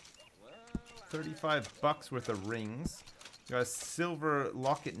 35 bucks worth of rings. Got a silver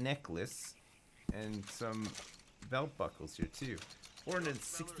locket necklace and some belt buckles here too.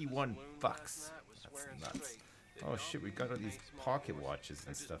 461 bucks. That's nuts. Oh shit, we got all these pocket watches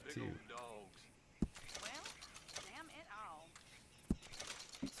and stuff too. Well, damn it all.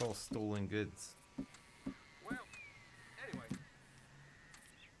 It's all stolen goods. Well, anyway.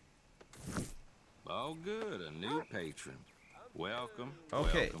 Oh, good. A new patron. Welcome.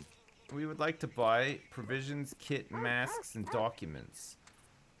 Okay. Welcome. We would like to buy provisions, kit, masks, and documents.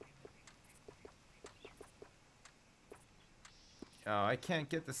 Oh, I can't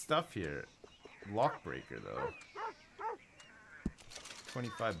get the stuff here. Lockbreaker, though.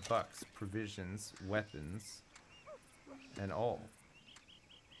 25 bucks. Provisions, weapons, and all.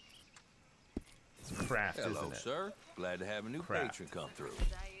 It's craft, Hello, isn't it? sir. Glad to have a new Craft. patron come through.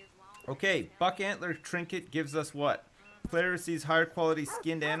 Okay, Buck Antler Trinket gives us what? Player receives higher quality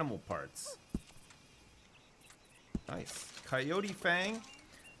skinned animal parts. Nice. Coyote Fang.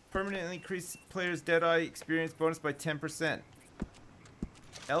 Permanently increase player's Deadeye experience bonus by 10%.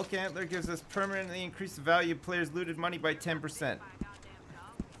 Elk Antler gives us permanently increase the value of players' looted money by 10%.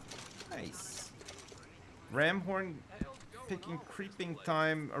 Nice. Ramhorn picking creeping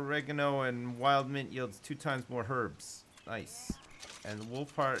thyme, oregano, and wild mint yields 2 times more herbs. Nice. And the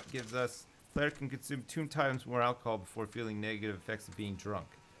wolf heart gives us player can consume 2 times more alcohol before feeling negative effects of being drunk.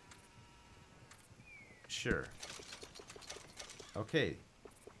 Sure. Okay.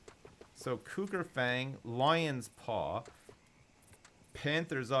 So Cougar Fang, Lion's Paw,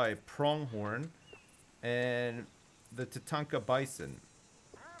 Panther's Eye, Pronghorn, and the Tatanka Bison.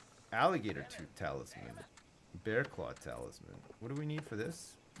 Alligator Tooth Talisman. Bear Claw Talisman. What do we need for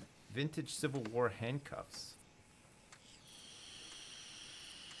this? Vintage Civil War Handcuffs.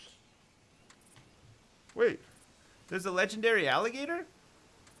 Wait, there's a legendary alligator?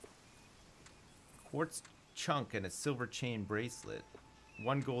 Quartz chunk and a silver chain bracelet.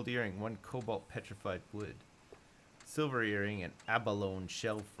 1 gold earring, 1 cobalt petrified wood. Silver earring and abalone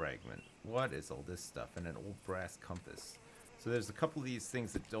shell fragment. What is all this stuff? And an old brass compass. So there's a couple of these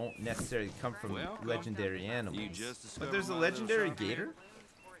things that don't necessarily come from legendary animals. You just But there's a discovered my legendary little shop gator?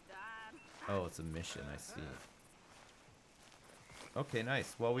 Oh, it's a mission, I see. Okay,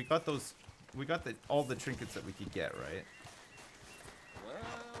 nice. Well, we got those. We got all the trinkets that we could get, right? Well,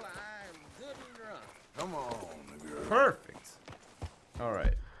 I'm good and drunk. Come on, girl. Perfect. All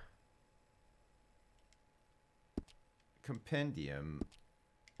right. Compendium.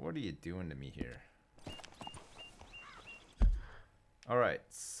 What are you doing to me here? All right.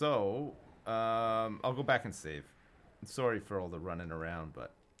 So, I'll go back and save. I'm sorry for all the running around,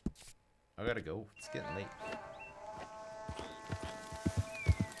 but I gotta go. It's getting late.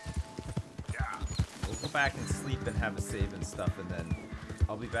 We'll go back and sleep and have a save and stuff, and then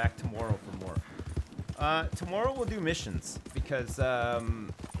I'll be back tomorrow for more. Tomorrow we'll do missions, because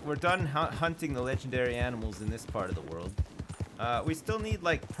we're done hunting the legendary animals in this part of the world. We still need,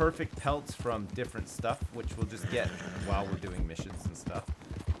 like, perfect pelts from different stuff, which we'll just get while we're doing missions and stuff.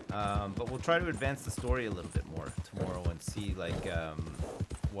 But we'll try to advance the story a little bit more tomorrow and see, like,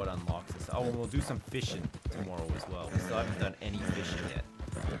 what unlocks us. Oh, and we'll do some fishing tomorrow as well. We still haven't done any fishing yet.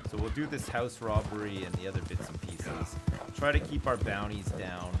 So we'll do this house robbery and the other bits and pieces. Try to keep our bounties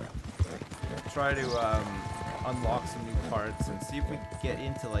down. Try to unlock some new parts and see if we can get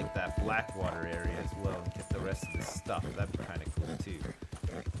into like that Blackwater area as well and get the rest of this stuff. That'd be kind of cool too.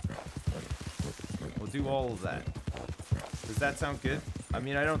 We'll do all of that. Does that sound good? I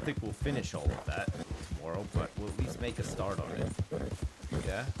mean, I don't think we'll finish all of that tomorrow, but we'll at least make a start on it.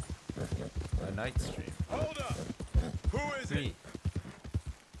 Yeah? A night stream. Hold up! Who is Me. it?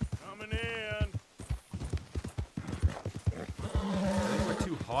 Coming in. I think we're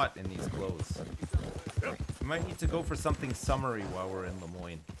too hot in these clothes. We might need to go for something summery while we're in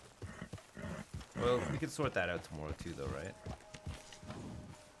Lemoyne. Well, we can sort that out tomorrow too, though, right?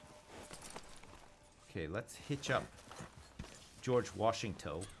 Okay, let's hitch up George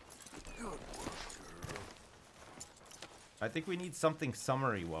Washington. I think we need something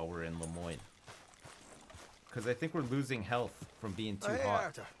summery while we're in Lemoyne. Because I think we're losing health from being too hot.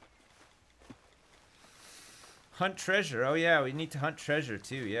 Arthur. Hunt treasure. Oh yeah, we need to hunt treasure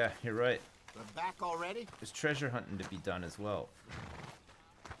too. Yeah, you're right. We're back already? There's treasure hunting to be done as well.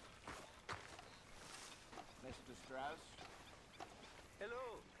 Mr. Strauss?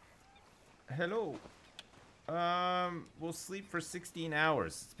 Hello. We'll sleep for 16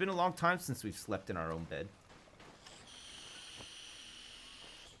 hours. It's been a long time since we've slept in our own bed.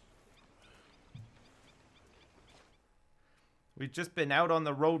 We've just been out on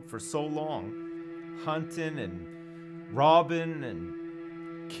the road for so long. Hunting and robbing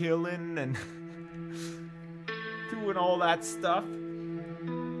and killing and doing all that stuff.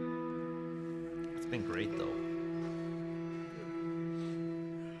 It's been great though.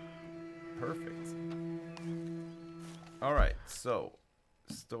 Perfect. Alright, so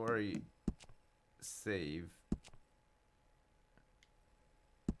story save.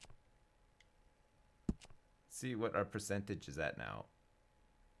 See what our percentage is at now.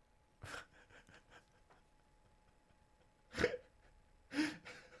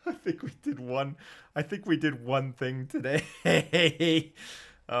 think we did one thing today.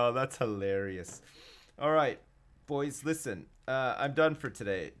 Oh, that's hilarious. All right, boys, listen. I'm done for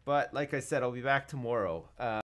today. But like I said, I'll be back tomorrow.